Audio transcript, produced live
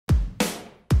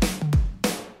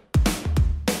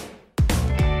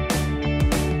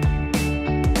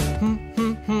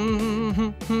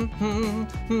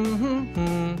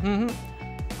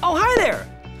Oh, hi there!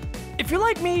 If you're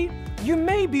like me, you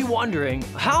may be wondering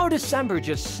how December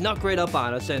just snuck right up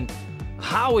on us and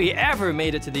how we ever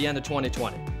made it to the end of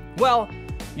 2020. Well,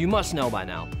 you must know by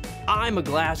now, I'm a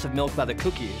glass of milk by the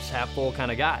cookies, half full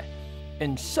kind of guy.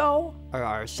 And so are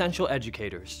our essential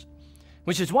educators.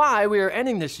 Which is why we are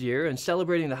ending this year and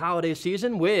celebrating the holiday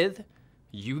season with,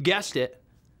 you guessed it,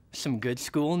 some good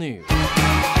school news.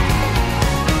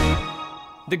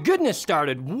 The goodness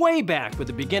started way back with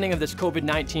the beginning of this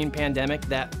COVID-19 pandemic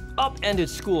that upended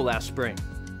school last spring.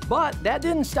 But that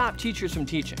didn't stop teachers from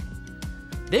teaching.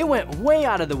 They went way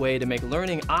out of the way to make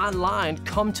learning online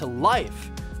come to life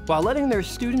while letting their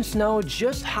students know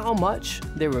just how much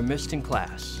they were missed in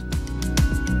class.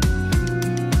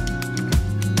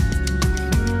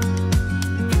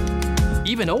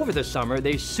 Even over the summer,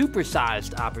 they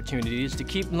supersized opportunities to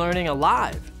keep learning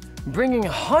alive, bringing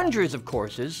hundreds of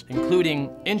courses, including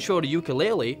Intro to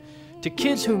Ukulele, to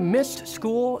kids who missed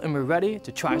school and were ready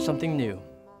to try something new.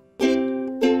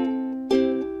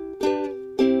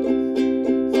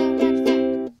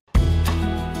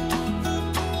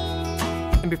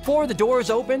 And before the doors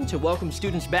opened to welcome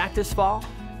students back this fall,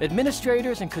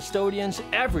 administrators and custodians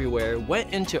everywhere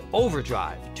went into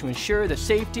overdrive to ensure the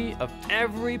safety of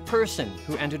every person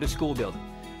who entered a school building.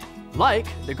 Like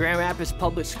the Grand Rapids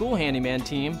Public School handyman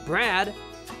team, Brad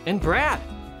and Brad.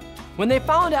 When they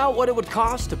found out what it would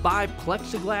cost to buy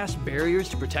plexiglass barriers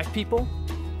to protect people,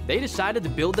 they decided to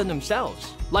build them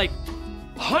themselves, like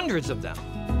hundreds of them.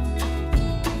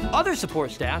 Other support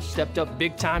staff stepped up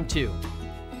big time too.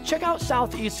 Check out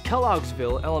Southeast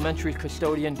Kelloggsville Elementary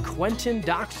custodian Quentin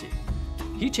Doxey.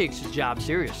 He takes his job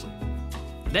seriously.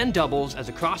 Then doubles as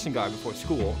a crossing guard before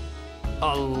school,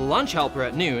 a lunch helper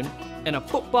at noon, and a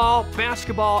football,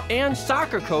 basketball, and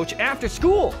soccer coach after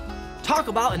school. Talk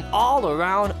about an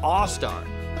all-around all-star.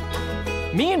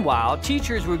 Meanwhile,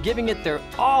 teachers were giving it their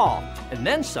all, and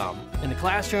then some, in the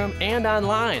classroom and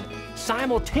online,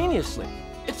 simultaneously.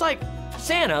 It's like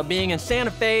Santa being in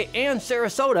Santa Fe and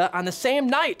Sarasota on the same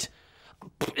night.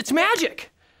 It's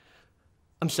magic.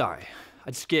 I'm sorry,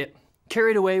 I just get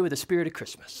carried away with the spirit of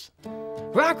Christmas.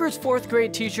 Rocker's 4th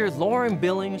grade teacher, Lauren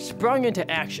Billings, sprung into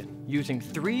action using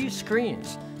 3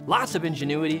 screens, lots of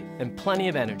ingenuity, and plenty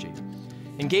of energy,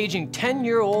 engaging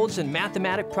 10-year-olds in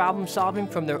mathematic problem solving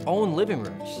from their own living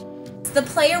rooms. The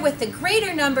player with the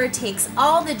greater number takes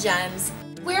all the gems.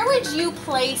 Where would you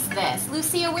place this?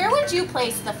 Lucia, where would you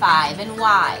place the 5 and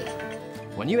why?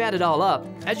 When you add it all up,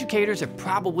 educators have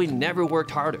probably never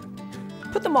worked harder.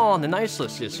 Put them all on the nice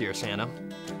list this year, Santa.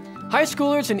 High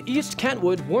schoolers in East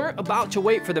Kentwood weren't about to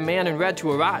wait for the man in red to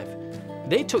arrive.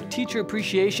 They took teacher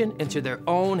appreciation into their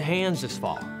own hands this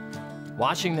fall.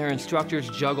 Watching their instructors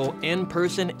juggle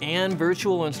in-person and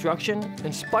virtual instruction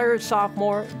inspired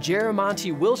sophomore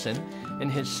Jeramonte Wilson and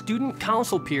his student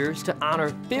council peers to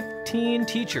honor 15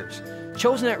 teachers,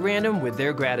 chosen at random with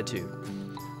their gratitude.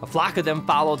 A flock of them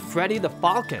followed Freddie the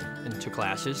Falcon into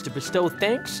classes to bestow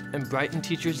thanks and brighten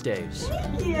teachers' days.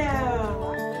 Thank you!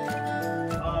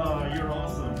 Oh, you're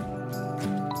awesome.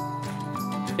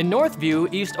 In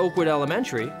Northview, East Oakwood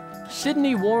Elementary,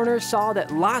 Sydney Warner saw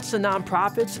that lots of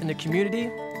nonprofits in the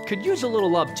community could use a little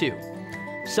love too.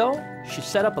 So she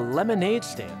set up a lemonade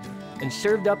stand and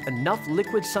served up enough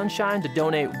liquid sunshine to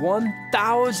donate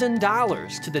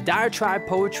 $1,000 to the Diatribe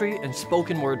Poetry and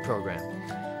Spoken Word program.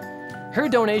 Her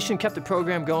donation kept the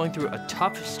program going through a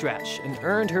tough stretch and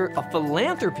earned her a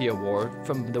philanthropy award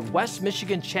from the West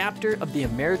Michigan chapter of the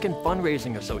American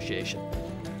Fundraising Association.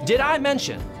 Did I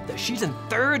mention that she's in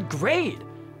 3rd grade?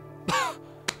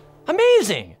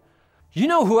 Amazing! You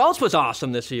know who else was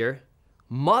awesome this year?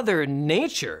 Mother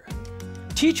Nature.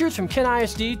 Teachers from Kent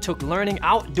ISD took learning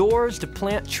outdoors to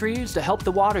plant trees to help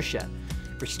the watershed,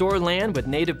 restore land with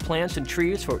native plants and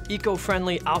trees for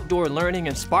eco-friendly outdoor learning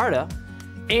in Sparta,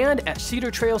 and at Cedar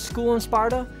Trail School in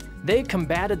Sparta, they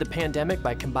combated the pandemic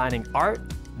by combining art,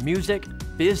 music,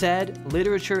 phys ed,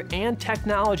 literature, and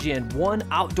technology in one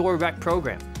outdoor rec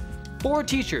program. 4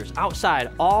 teachers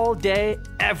outside all day,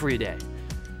 every day,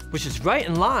 which is right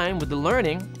in line with the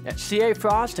learning at C.A.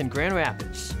 Frost in Grand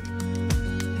Rapids.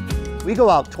 We go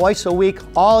out twice a week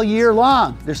all year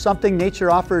long. There's something nature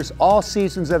offers all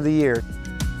seasons of the year.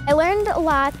 I learned a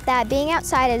lot that being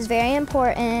outside is very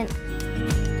important.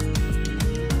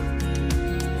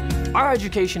 Our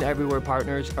Education Everywhere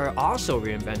partners are also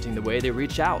reinventing the way they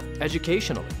reach out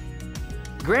educationally.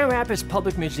 Grand Rapids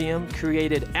Public Museum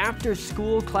created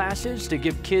after-school classes to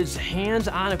give kids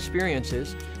hands-on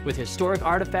experiences with historic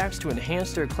artifacts to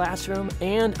enhance their classroom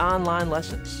and online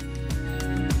lessons.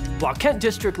 While Kent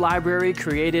District Library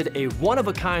created a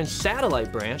one-of-a-kind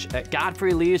satellite branch at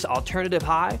Godfrey Lee's Alternative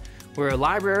High, where a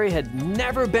library had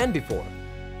never been before.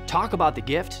 Talk about the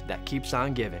gift that keeps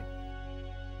on giving.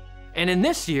 And in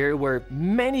this year, where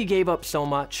many gave up so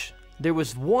much, there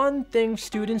was one thing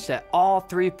students at all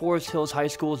three Forest Hills high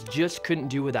schools just couldn't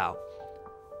do without.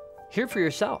 Hear for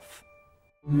yourself.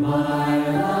 My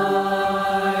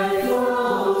life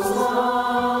goes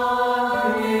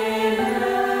on in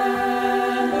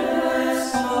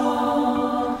endless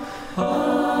song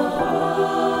of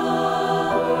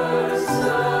upward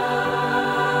salutation.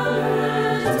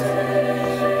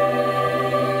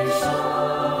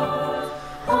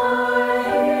 I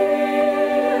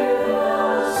hear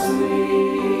the sweet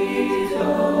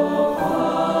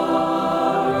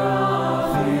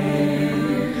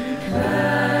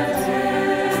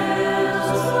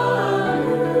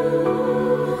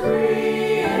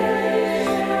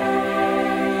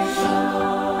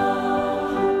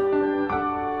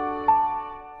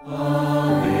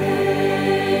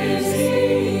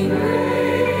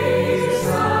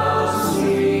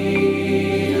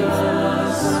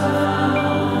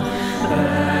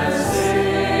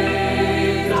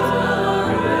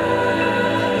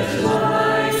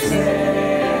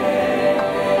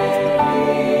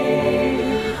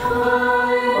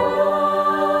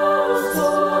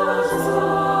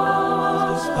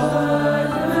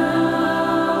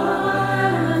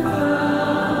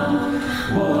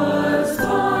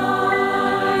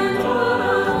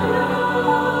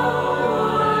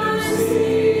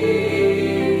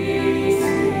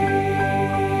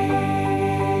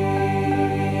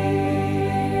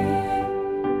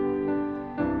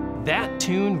That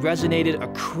tune resonated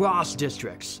across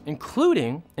districts,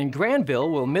 including in Granville,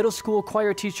 where middle school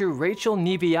choir teacher Rachel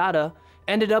Niviata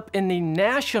ended up in the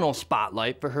national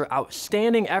spotlight for her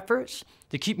outstanding efforts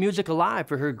to keep music alive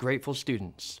for her grateful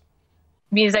students.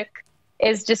 Music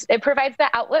is just, it provides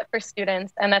that outlet for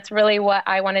students, and that's really what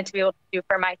I wanted to be able to do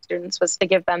for my students, was to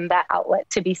give them that outlet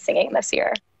to be singing this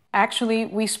year. Actually,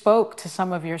 we spoke to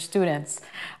some of your students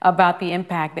about the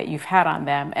impact that you've had on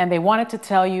them, and they wanted to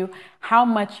tell you how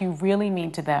much you really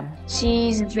mean to them.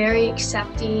 She's very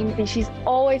accepting, and she's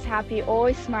always happy,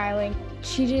 always smiling.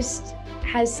 She just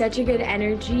has such a good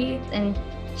energy, and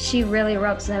she really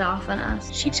rubs that off on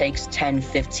us. She takes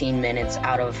 10-15 minutes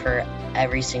out of her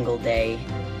every single day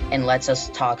and lets us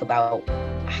talk about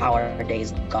how our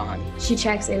day's gone. She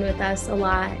checks in with us a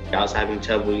lot. I was having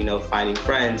trouble, finding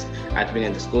friends at the beginning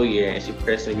of the school year, and she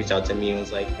personally reached out to me and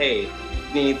was like, hey, if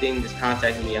you need anything, just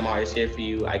contact me. I'm always here for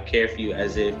you. I care for you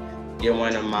as if you're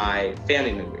one of my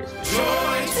family members. Joy to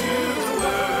the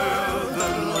world, the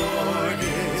Lord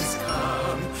is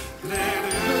come.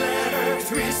 Let earth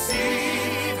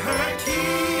receive her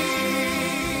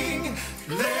King.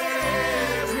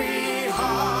 Let every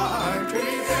heart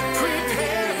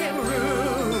prepare him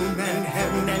room, and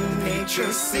heaven and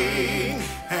nature sing,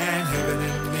 and heaven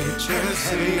and nature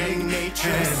sing, and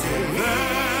nature sing,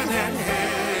 and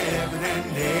heaven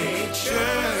and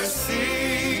nature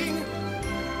sing.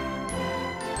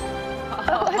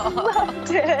 Oh, I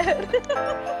loved it.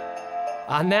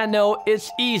 On that note, it's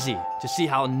easy to see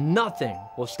how nothing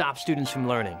will stop students from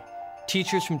learning,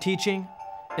 teachers from teaching,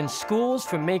 and schools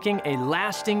from making a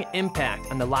lasting impact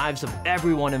on the lives of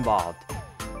everyone involved.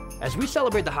 As we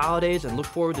celebrate the holidays and look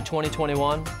forward to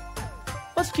 2021,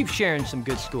 let's keep sharing some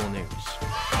good school news.